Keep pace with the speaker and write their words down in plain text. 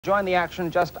Join the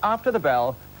action just after the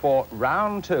bell for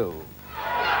round two.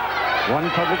 One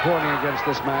public warning against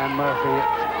this man, Murphy.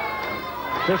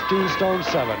 15 stone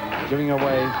 7, giving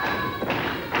away.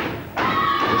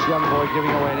 This young boy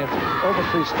giving away over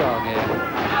 3 stone here.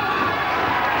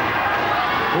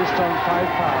 3 stone 5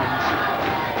 pounds.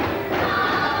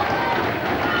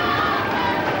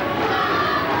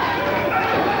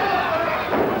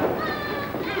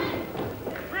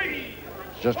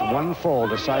 Just one fall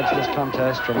decides this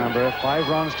contest. Remember, 5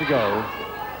 rounds to go.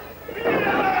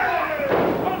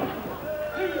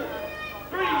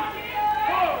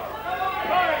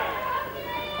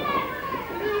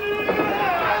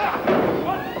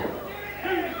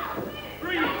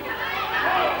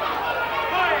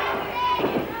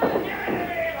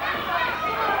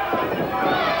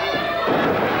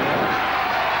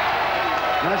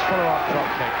 Nice follow-up drop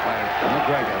kick by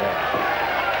McGregor there.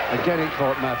 Again, it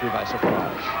caught Murphy by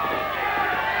surprise.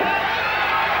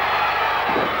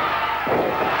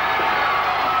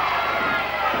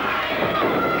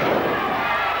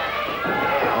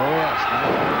 Oh, yes.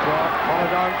 Nice drop.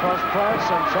 Followed on cross press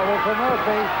and trouble for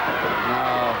Murphy. No,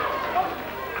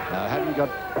 hadn't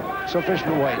got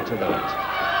sufficient weight to do it.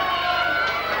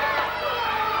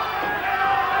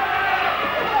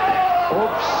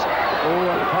 Oops.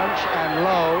 Oh, a punch and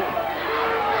low.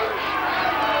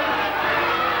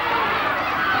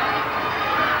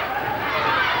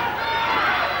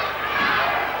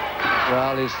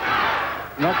 Well, he's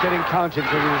not getting counted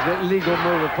because it was an illegal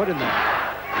move put in there.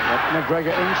 But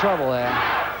McGregor in trouble there.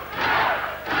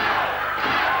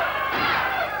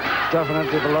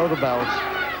 Definitely below the belt.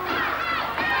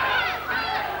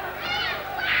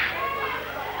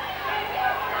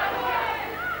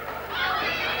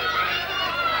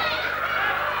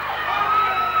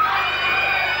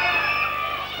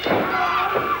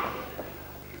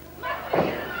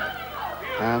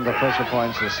 And the pressure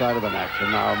points to the side of the neck.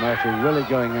 And now Murphy really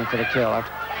going in for the kill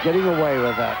after getting away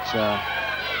with that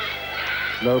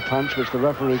low punch, which the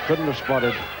referee couldn't have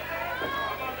spotted.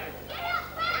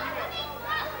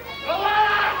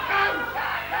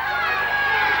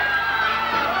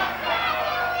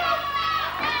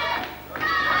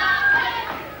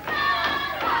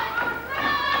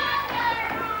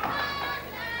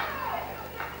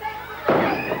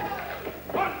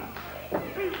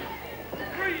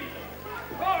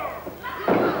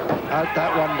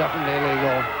 That one definitely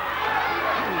illegal.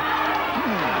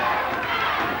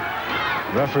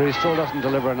 Referee still doesn't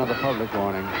deliver another public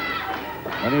warning.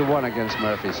 Only one against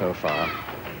Murphy so far.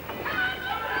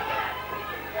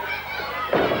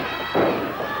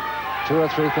 Two or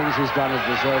three things he's done that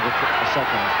deserve a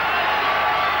second.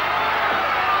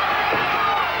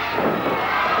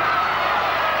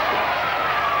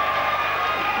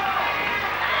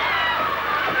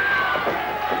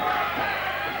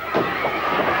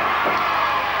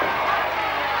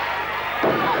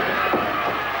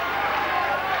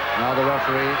 Now the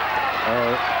referee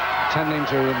tending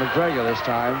to McGregor this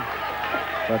time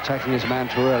for attacking his man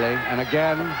too early. And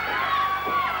again,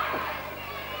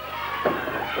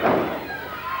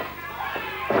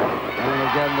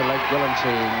 the leg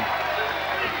guillotine.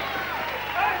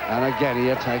 And again, he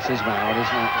attacks his man when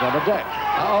he's on the deck.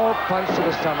 Oh, punch to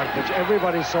the stomach, which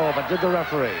everybody saw, but did the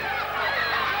referee.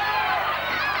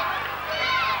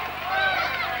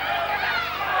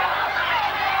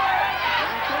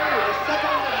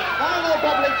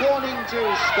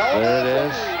 There it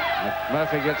is.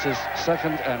 Murphy gets his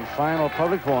second and final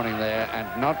public warning there,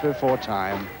 and not before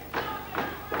time.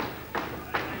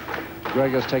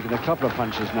 Gregor's taken a couple of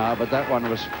punches now, but that one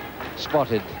was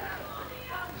spotted,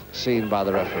 seen by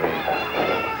the referee.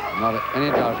 Not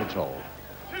any doubt at all.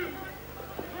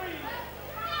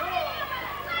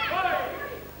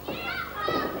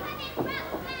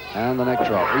 And the neck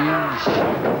drop. Ease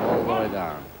all the way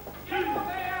down.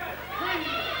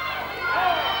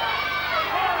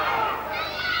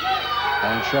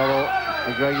 And trouble.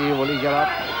 McGregor, will he get up?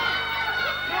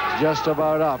 Just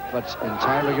about up, but in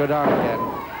time to go down again.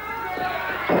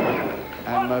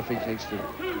 And Murphy takes the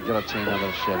guillotine on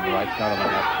the shin, right down on the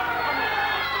neck.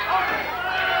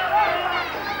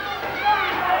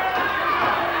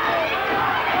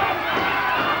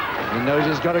 He knows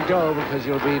he's got to go because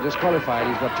he'll be disqualified.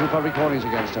 He's got 2 public warnings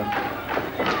against him.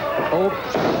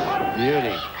 Oops,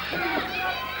 beauty.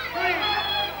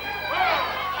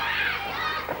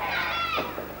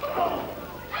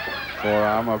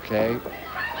 Forearm, okay.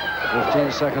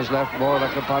 15 seconds left, more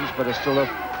like a punch, but it's still a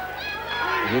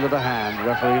heel of the hand.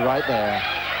 Referee right there.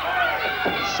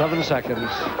 7 seconds.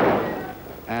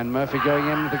 And Murphy going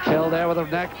in with the kill there with the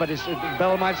neck, but his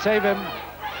bell might save him.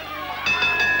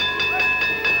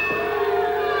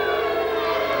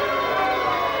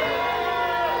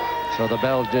 So the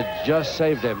bell did just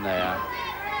saved him there.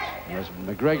 Was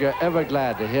McGregor ever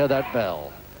glad to hear that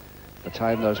bell? The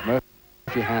time those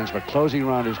Murphy hands were closing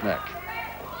around his neck.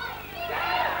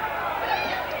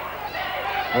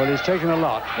 Well, he's taken a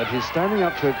lot, but he's standing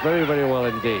up to it very, very well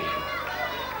indeed.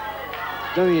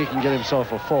 Don't think he can get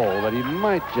himself a fall, but he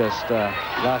might just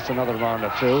last another round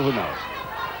or two. Who knows?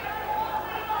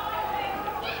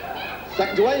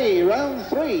 Second away, round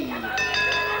 3.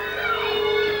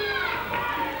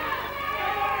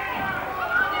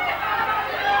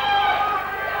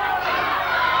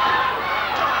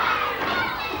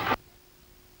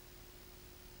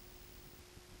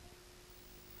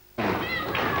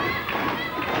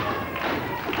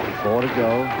 Four to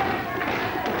go.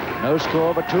 No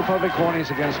score, but 2 public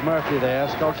warnings against Murphy there.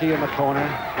 Skulky in the corner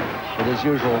with his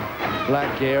usual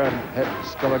black gear and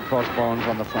skull and crossbones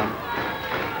on the front.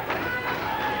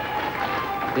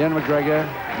 Ian McGregor,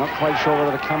 not quite sure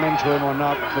whether to come into him or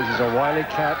not because he's a wily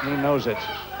cat and he knows it.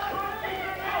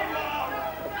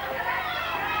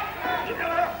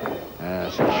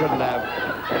 Yes, he shouldn't have.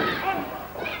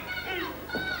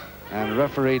 And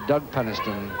referee Doug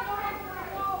Peniston,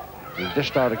 he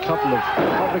dished out a couple of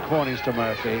public warnings to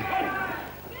Murphy.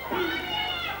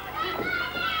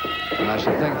 And I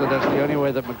should think that that's the only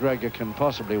way that McGregor can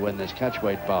possibly win this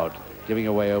catchweight bout, giving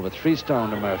away over 3 stone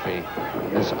to Murphy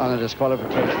is on a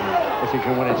disqualification if he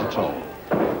can win it at all.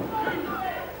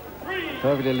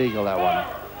 Perfectly legal, that one.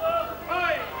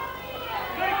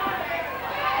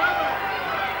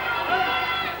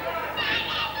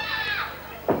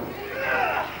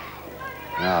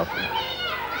 Now,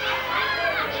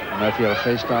 Murphy will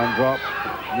face down drop,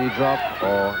 knee drop,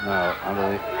 or no,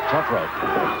 under the top rope.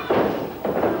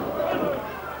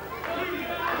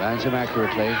 Lands him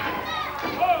accurately.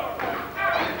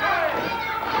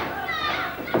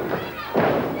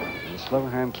 And a slow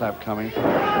hand clap coming from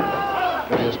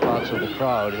various parts of the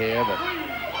crowd here, but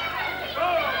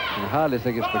I can hardly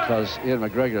think it's because Ian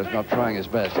McGregor is not trying his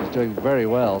best. He's doing very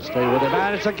well. Stay with him,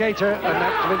 and it's a gaiter, and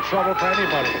that's been trouble for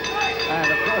anybody. And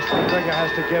of course, McGregor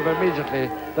has to give immediately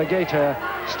the gaiter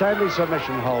standing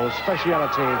submission hold,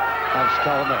 speciality of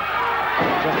Skull Murphy.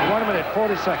 Just 1 minute,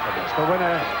 40 seconds. The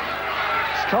winner,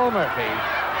 Skull Murphy,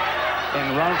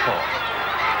 in round 4.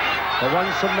 The 1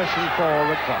 submission for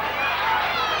required.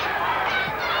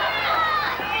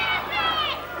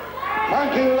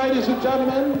 Thank you, ladies and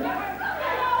gentlemen.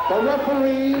 The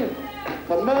referee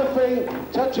for Murphy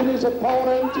touching his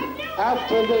opponent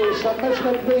after the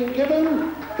submission had been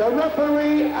given. The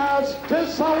referee has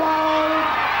disallowed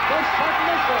the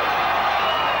submission.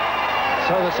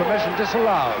 So the submission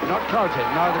disallowed, not counted.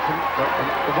 Now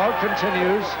the vote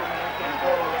continues.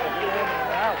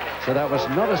 So that was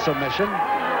not a submission.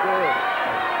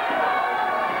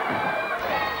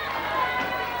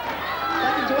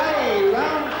 Second away,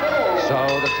 round 4.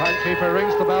 So the timekeeper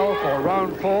rings the bell for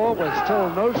round 4 with still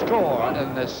no score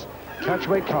in this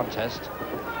catchweight contest.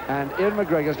 And Ian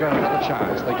McGregor's got another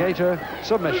chance. The gaiter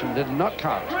submission did not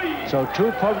count. So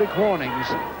 2 public warnings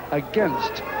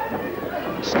against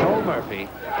Skull Murphy,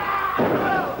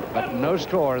 but no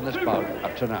score in this bout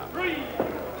up to now.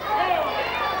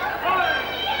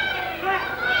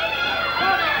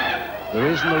 The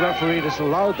reason the referee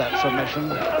disallowed that submission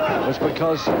was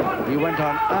because he went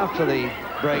on after the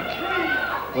break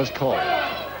was called.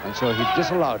 And so he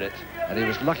disallowed it, and he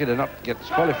was lucky to not get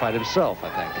disqualified himself, I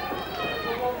think.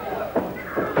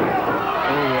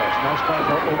 Oh, yes, nice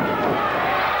battle.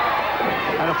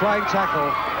 And a flying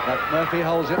tackle, but Murphy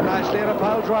holds it nicely, and a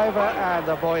pile driver, and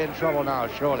the boy in trouble now,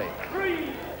 surely.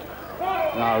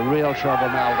 Now, real trouble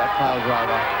now, that pile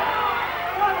driver.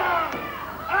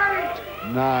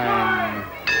 9,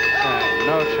 10,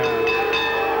 no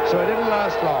chance. So it didn't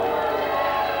last long.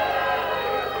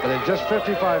 But in just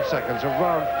 55 seconds of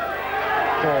round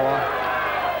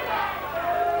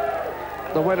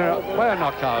 4, the winner by a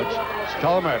knockout,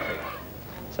 Skull Murphy.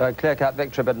 So a clear-cut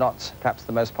victory, but not perhaps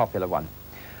the most popular one.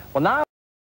 Well, now...